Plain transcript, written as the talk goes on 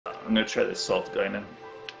I'm gonna try the salt guy now.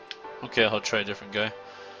 Okay, I'll try a different guy.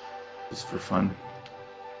 Just for fun.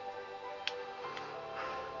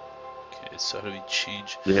 Okay, so how do we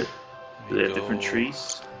change? Do they We have different go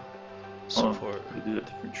trees? Support. Oh, they do have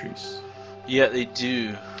different trees. Yeah, they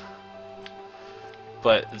do.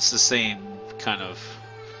 But it's the same kind of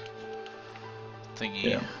thingy.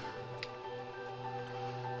 Yeah.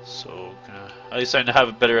 So, at least I have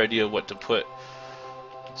a better idea of what to put.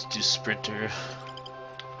 Let's do Sprinter.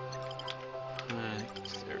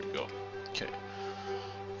 There we go. Okay.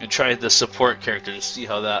 I'm gonna try the support character to see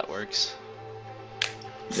how that works.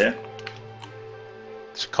 Yeah.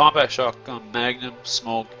 So combat shotgun, magnum,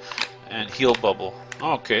 smoke, and heal bubble.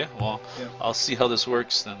 Oh, okay, well, Yeah. I'll see how this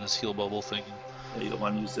works then, this heal bubble thing. Yeah, you'll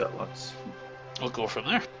want to use that lots. I'll go from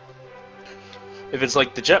there. If it's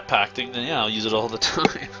like the jetpack thing, then yeah, I'll use it all the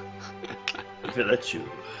time. If it lets you.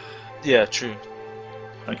 Yeah, true.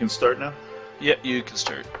 I can start now? Yeah, you can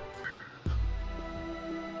start.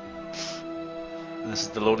 This is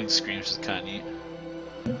the loading screen, which is kind of neat.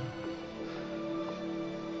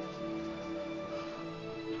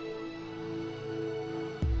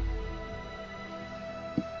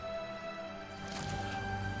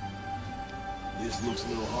 This looks a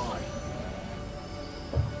little high.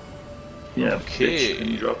 Yeah, Okay. bitch, can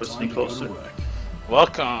you drop us any closer?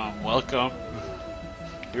 Welcome, welcome.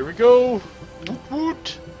 Here we go. Woot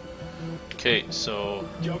woot. Okay, so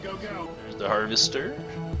Go, go, go. there's the harvester.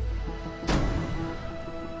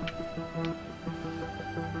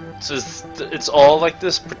 So it's all like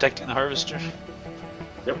this, protecting the harvester?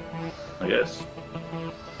 Yep, I guess.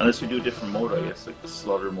 Unless we do a different mode, I guess, like the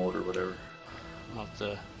slaughter mode or whatever. I'll have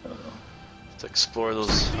to, I don't know. explore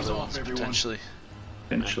those Seize other off, ones everyone. potentially.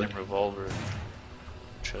 Eventually. Magnum revolver.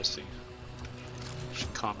 Interesting.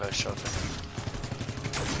 Combat shotgun.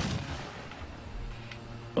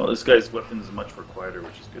 Well, this guy's weapon is much more quieter,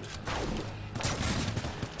 which is good.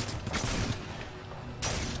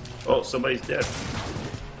 Oh, somebody's dead.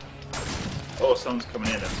 Oh, someone's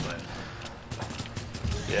coming in, that's fine.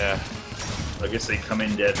 Yeah. I guess they come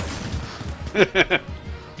in dead. They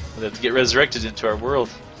have to get resurrected into our world.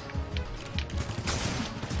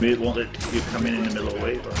 Maybe it won't let you come in the middle of a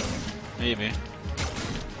wave. Or Maybe. I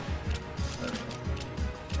don't know.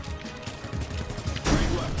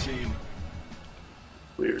 Great work, team.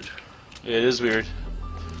 Weird. Yeah, it is weird.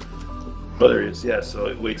 Oh, there he is. Yeah, so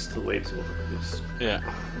it waits till waves over, I guess. Yeah.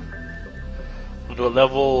 Wonder what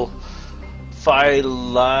level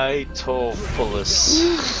Philitopolis.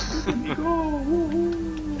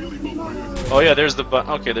 Oh yeah, there's the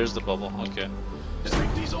okay, there's the bubble. Okay.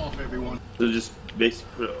 Take these off, everyone. So just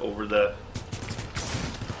basically put it over the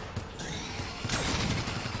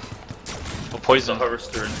Poison.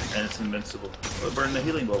 harvester and it's invincible. Or burn the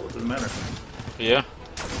healing bubble, it doesn't matter. Yeah.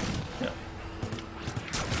 Yeah.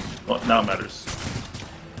 Well, now it matters.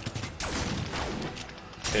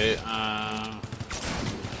 Okay.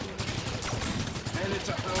 And it's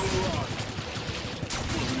a hell of a run.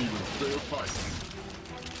 Wasn't even a fair fight.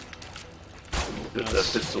 That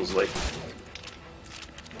pistol's like.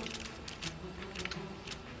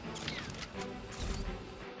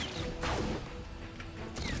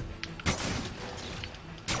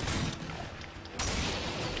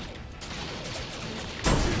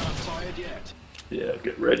 You're not tired yet. Yeah,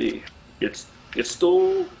 get ready. Get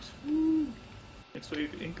stoked. Woo. Next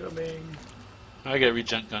wave incoming. I got a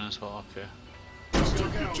regen gun as well. Okay. Let's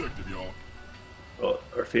take the objective, y'all. Oh,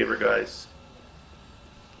 our favorite guys.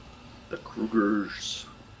 The Krugers.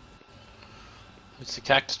 It's the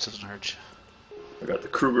cactus doesn't hurt I got the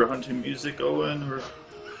Kruger hunting music going. We're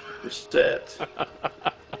set.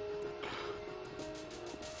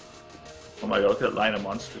 Oh my god, look at that line of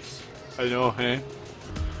monsters. you. I know, hey.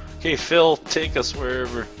 Okay, Phil, take us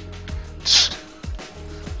wherever.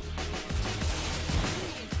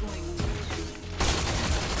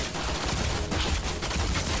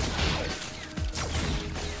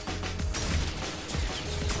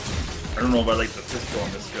 I don't know if I like the pistol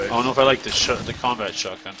on this guy. I don't know if I like the combat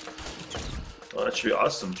shotgun. Oh, that should be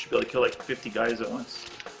awesome. Should be able to kill like 50 guys at once.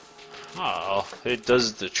 Oh, it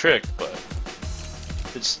does the trick, but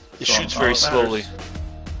it So shoots all very that matters. slowly.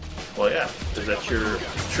 Well, yeah, because that's your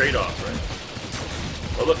trade-off,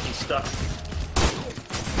 right? Oh, look, he's stuck.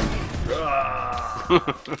 Ah!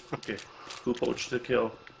 Okay, who poached the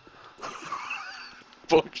kill?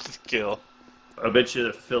 Poach the kill. I bet you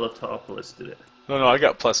the Philitopolis did it. No, I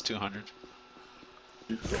got plus 200.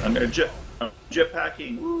 I'm gonna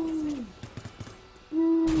jetpacking. Woo!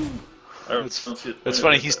 Woo! I don't see the point It's of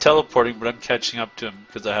funny, it, he's but- teleporting, but I'm catching up to him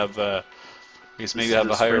because I have, I guess maybe This I have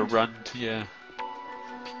is a a higher sprint. run. Yeah.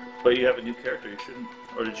 But you have a new character, you shouldn't.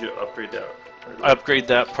 Or did you upgrade that? I upgrade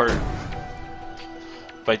that part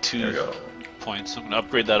by There we 2 go. points. I'm gonna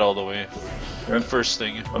upgrade that all the way. Yeah. First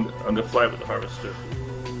thing. I'm gonna fly with the harvester.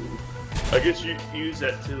 I guess you use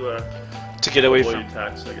that to To get away avoid from.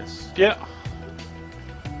 attacks, I guess. Yeah.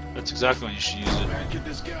 That's exactly when you should use it. Where could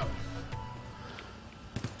this go?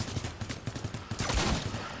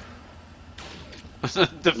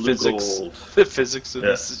 The Blue physics. gold. The physics of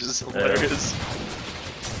Yeah. this is just hilarious.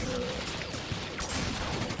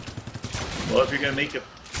 Well, if you're gonna make a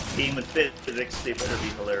game with physics, they better be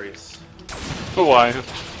hilarious. But why? I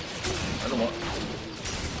don't want.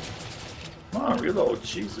 Come on, reload.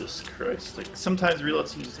 Jesus Christ. Like, sometimes reload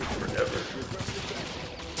seems to take forever.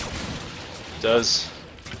 It does.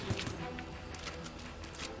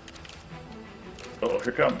 Oh,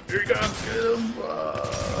 here comes. Here he comes. Get him.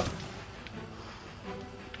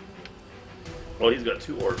 Oh, he's got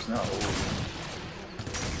 2 orbs now.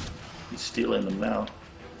 He's stealing them now.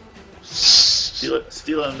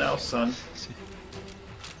 Steal them now, son.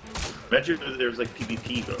 Imagine if there was like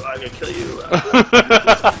PvP, but I'm gonna kill you.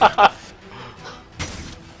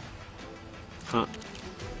 Huh.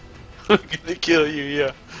 I'm gonna kill you,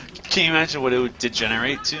 yeah. Can you imagine what it would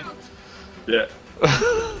degenerate to? Yeah.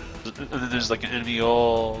 And then there's like an enemy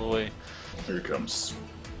all the way. Here he comes.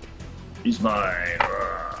 He's mine.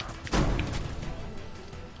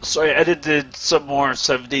 So I edited some more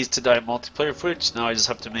 7 Days to Die multiplayer footage. Now I just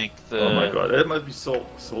have to make the Oh my god, that must be so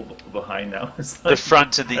behind now. It's the like,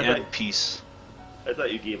 front and the I end thought- piece. I thought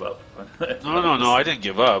you gave up. No, I didn't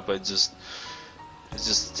give up. It's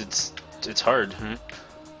hard, right?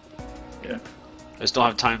 Yeah. I just don't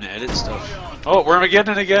have time to edit stuff. Oh,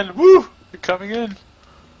 Wormageddon again! Woo! You're coming in!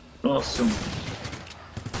 Awesome.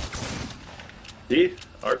 See?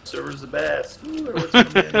 Our server's the best. Ooh, everyone's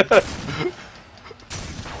coming in.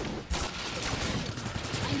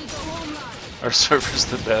 Our server's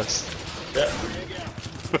the best. Yeah.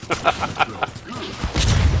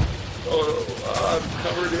 Oh, I'm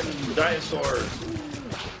covered in dinosaurs.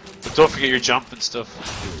 But don't forget your jump and stuff.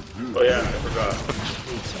 Oh yeah, I forgot.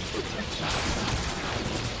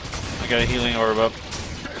 I got a healing orb up.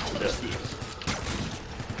 Yeah.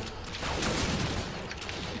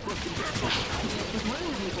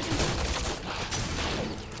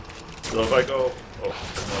 So if I go... Oh, I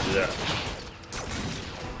don't want to do that.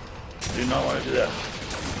 I do not want to do that.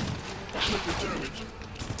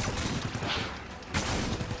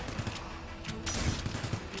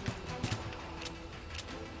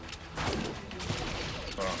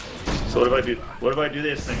 So what if I do? What if I do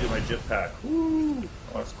this and I do my jetpack? Woo!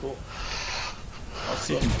 Oh, that's cool.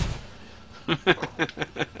 Awesome.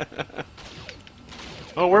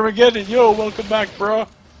 Oh, Wormageddon, yo, welcome back, bro.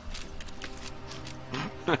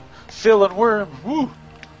 Phil and Worm, woo!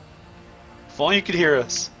 If only you could hear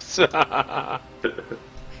us. Go, go, go.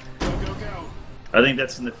 I think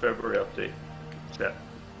that's in the February update. Yeah.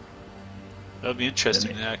 That'd be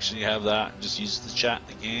interesting to actually have that and just use the chat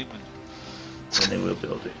in the game and And they will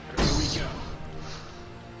build it. Here we go.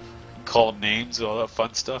 call names, all that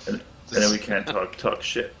fun stuff. And then we can't talk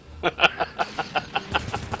shit. I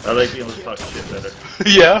like being able to talk shit better.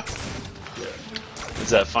 Yeah? Yeah. Is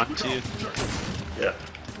that fun to you? Yeah.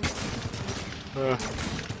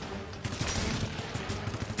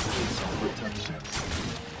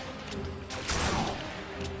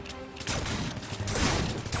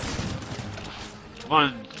 Come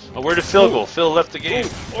on. Oh, where did Phil go? Phil left the game.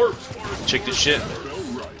 Orbs! Chicken shit. All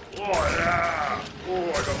right. Oh yeah! Oh,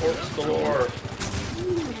 I got orbs galore.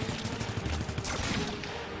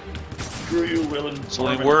 Screw you, Willem. It's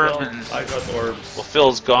only Worm and... I got orbs. Well,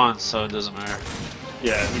 Phil's gone, so it doesn't matter.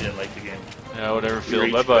 Yeah, he didn't like the game. Yeah, whatever, Phil.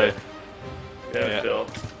 You're Bye-bye. each Yeah, Yeah. Phil.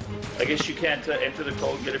 I guess you can't enter the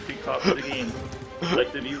code and get a free copy of the game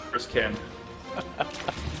like the viewers can.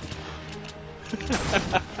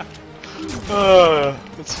 Oh,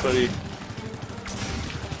 that's funny.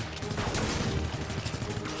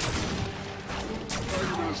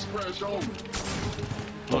 Fireman's crash on.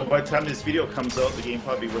 Well, by the time this video comes out, the game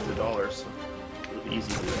probably worth $1, so it'll be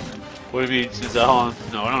easy to do that. What do you mean? Is that how long?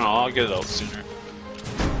 No, I don't know. I'll get it out sooner.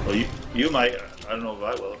 Well, you might. I don't know if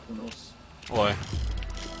I will. Who knows? Why?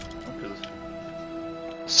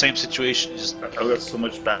 Because Same situation, just... I've got so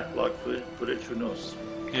much backlog footage. Who knows?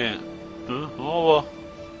 Yeah. Huh? Oh, well.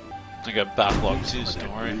 I got backlog too, so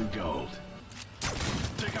don't worry. Blue gold.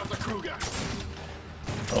 Take out the Kruger.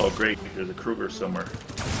 Oh, great. There's a Kruger somewhere.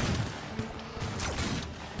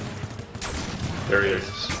 There he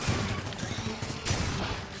is.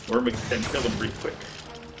 Worm can kill him pretty quick.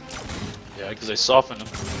 Yeah, because I softened him.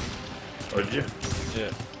 Oh, did you?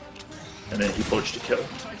 Yeah. And then he poached to kill him.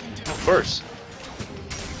 Of course.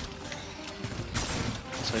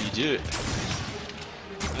 That's how you do it.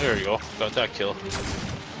 There you go. Got that kill.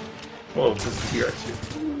 Whoa, this is T-Rex here.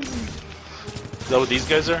 Is that what these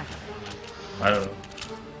guys are? I don't know.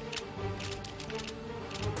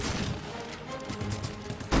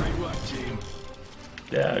 Great work, team.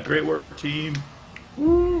 Yeah, great work, team.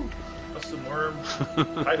 Woo! Awesome, Worm.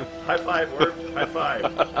 high five, Worm. High five.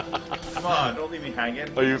 Come on, don't leave me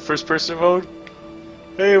hanging. Are you first person mode?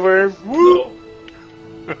 Hey, Worm. Woo! No.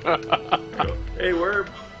 There you go. Hey, Worm.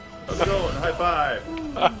 How's it going? High five.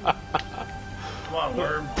 Come on,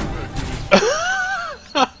 Worm.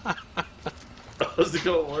 How's it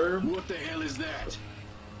going, Worm? What the hell is that?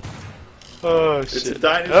 Oh, It's shit. a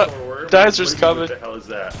dinosaur, Worm. Dinosaurs coming. What the hell is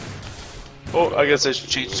that? Oh, I guess I should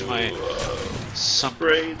change to my some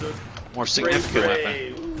Spray the more significant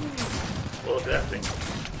spray. weapon. Ooh. Look at that thing.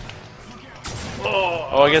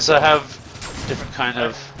 Oh, I guess I have different kind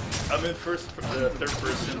of. I'm in third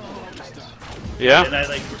person. Yeah? And I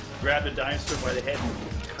like grabbed a dinosaur by the head and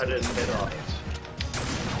cut its head off.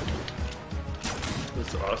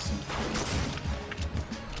 That's awesome.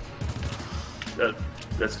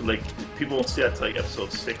 That's like, people won't see that till like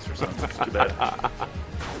episode 6 or something. It's too bad.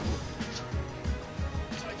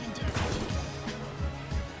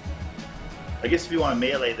 I guess if you want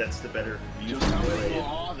melee, that's the better view. Just how many more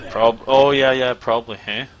are there? Oh, yeah, probably,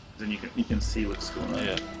 hey? Then you can see what's going on.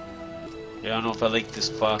 Yeah. Yeah, I don't know if I like this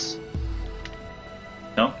class.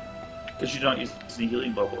 No? Because you're not using the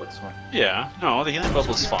healing bubble, that's why. Yeah, no, the healing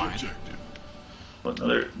bubble's fine. Objective. Well,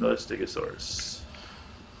 another Stegosaurus.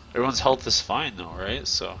 Everyone's health is fine though, right?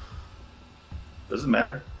 So. Doesn't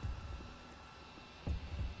matter.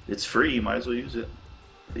 It's free, you might as well use it.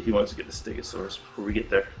 He wants to get the Stegosaurus before we get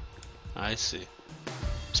there. I see.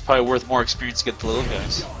 It's probably worth more experience to get the little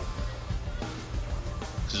guys.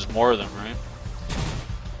 'Cause there's more of them, right?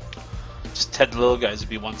 Just head the little guys would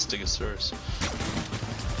be one Stegosaurus.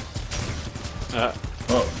 Oh,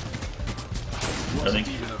 Wasn't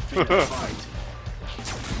even a fair fight.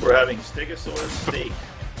 we're having Stegosaurus steak.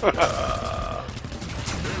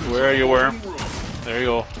 Where are you, Worm? There you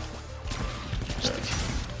go.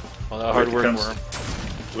 Well, that hard work, Worm.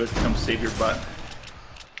 With come save your butt.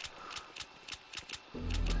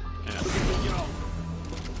 Yeah.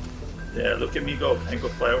 Yeah, look at me go. Can I go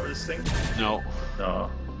fly over this thing? No. No.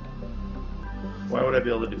 Why would I be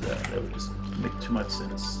able to do that? That would just make too much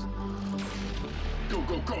sense. Go,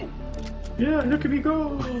 go, go. Yeah, look at me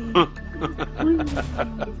go.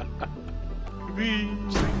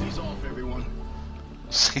 Safety's off, everyone.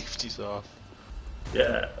 Safety's off.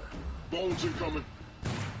 Yeah. Bones incoming.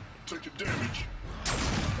 Taking damage.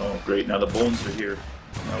 Oh, great. Now the bones are here.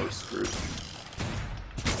 Now we're screwed.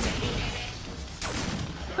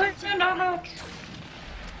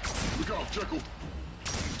 Look out, Jekyll.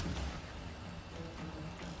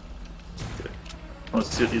 Let's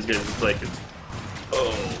see what these guys look like.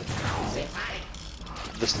 Oh.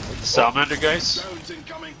 The salamander guys? Bones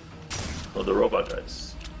incoming. Oh, the robot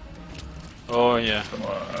guys. Oh, yeah. Come on.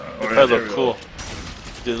 They Alright, probably there look we cool. go.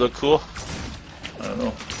 Did they look cool? I don't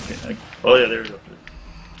know. Oh, yeah, there we go.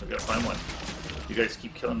 I gotta find one. You guys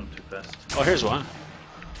keep killing them too fast. Oh, here's one.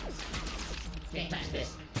 Oh, yeah.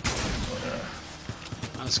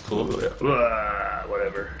 That's cool. Oh, yeah.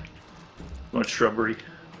 Whatever. Much shrubbery.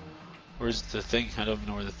 Where's the thing? I don't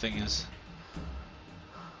know where the thing is.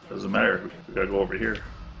 Doesn't matter. We gotta go over here.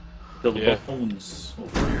 Build the Yeah. bones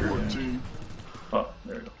over here. 14. Oh,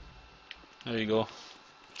 there we go. There you go.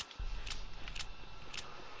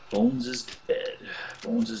 Bones is dead.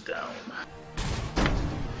 Bones is down.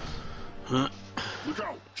 Huh? Look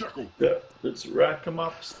out, Jekyll. Yeah, let's rack them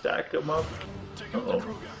up, stack them up. Take out the Uh-oh.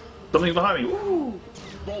 Kruger. Something behind me. Woo!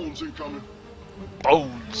 Bones incoming.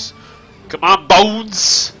 Bones! Come on,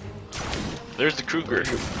 Bones! There's the Kruger.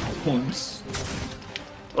 Bones.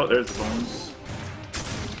 Oh, there's the bones.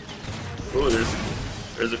 Oh,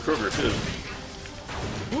 there's a Kruger too.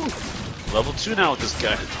 Woo. Level 2 now with this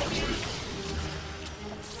guy.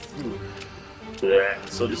 Yeah,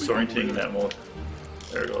 it's so disorienting in that mode.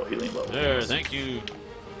 There we go, healing level. There, thank you.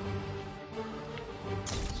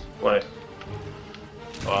 Why?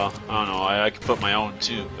 Well, I don't know. I could put my own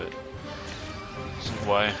too, but so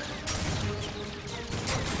why?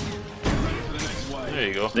 Ready for the next wave. There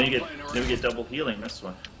you go. Then we get double healing this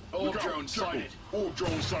one. Orb drone sighted. Orb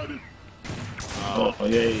drone sighted. Oh,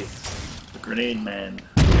 yay. The grenade man.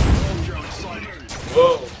 Orb drone sighted.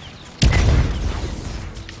 Whoa!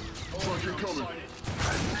 Truck incoming.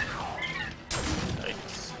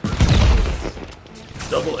 Nice.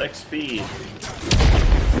 Double XP.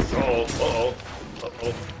 Oh, uh-oh.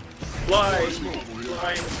 Uh-oh. Fly!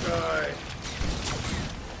 Fly in the sky!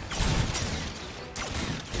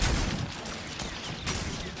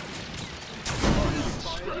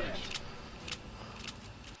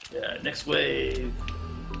 Next wave.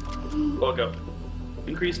 Walk up.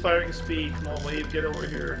 Increase firing speed. Come on, wave. Get over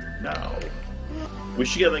here now. We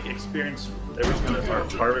should get like experience every kind of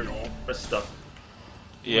harvest stuff.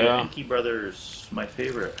 Yeah. Yankee Brothers, my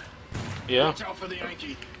favorite. Yeah. Watch out for the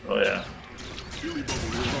Yankee. Oh yeah. Billy Bubble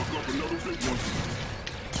will knock up another big one.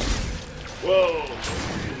 Whoa.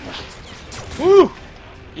 Woo!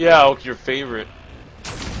 Yeah, oh, your favorite.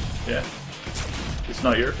 Yeah. It's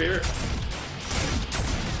not your favorite?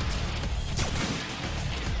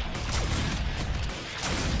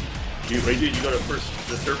 You go to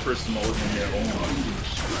the third person mode and you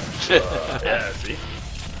yeah, see?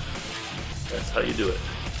 That's how you do it.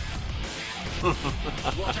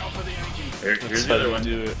 Watch out for the Yankee. Here's That's the how other you one.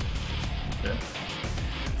 do it. Yeah.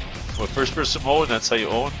 Well, first person mode, that's how you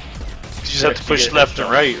own. You just Yeah, have to push get left and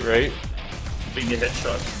headshots. right, right? We can get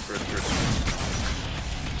headshots in first person.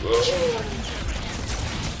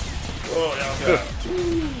 Whoa, yeah.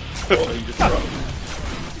 Oh, you just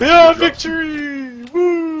dropped. Yeah, victory!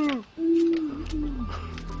 Woo!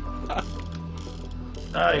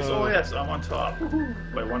 Nice. Oh yes, I'm on top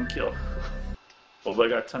by 1 kill. Oh, but I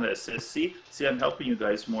got a ton of assists. See, I'm helping you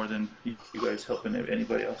guys more than you guys helping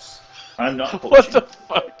anybody else. I'm not poaching. What the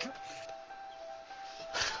fuck?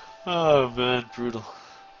 Oh man, brutal.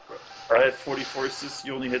 I had 44 assists.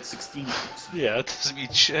 You only had 16. Yeah, it doesn't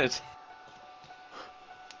mean shit.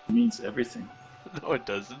 It means everything. No, it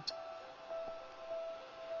doesn't.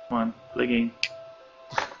 Come on, play game.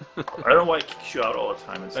 I don't know why it kicks you out all the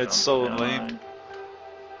time. It's so lame.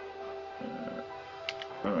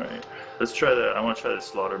 Alright, let's try that. I want to try the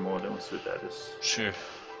slaughter mode and we'll see what that is. Sure.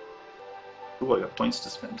 Ooh, I got points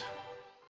to spend.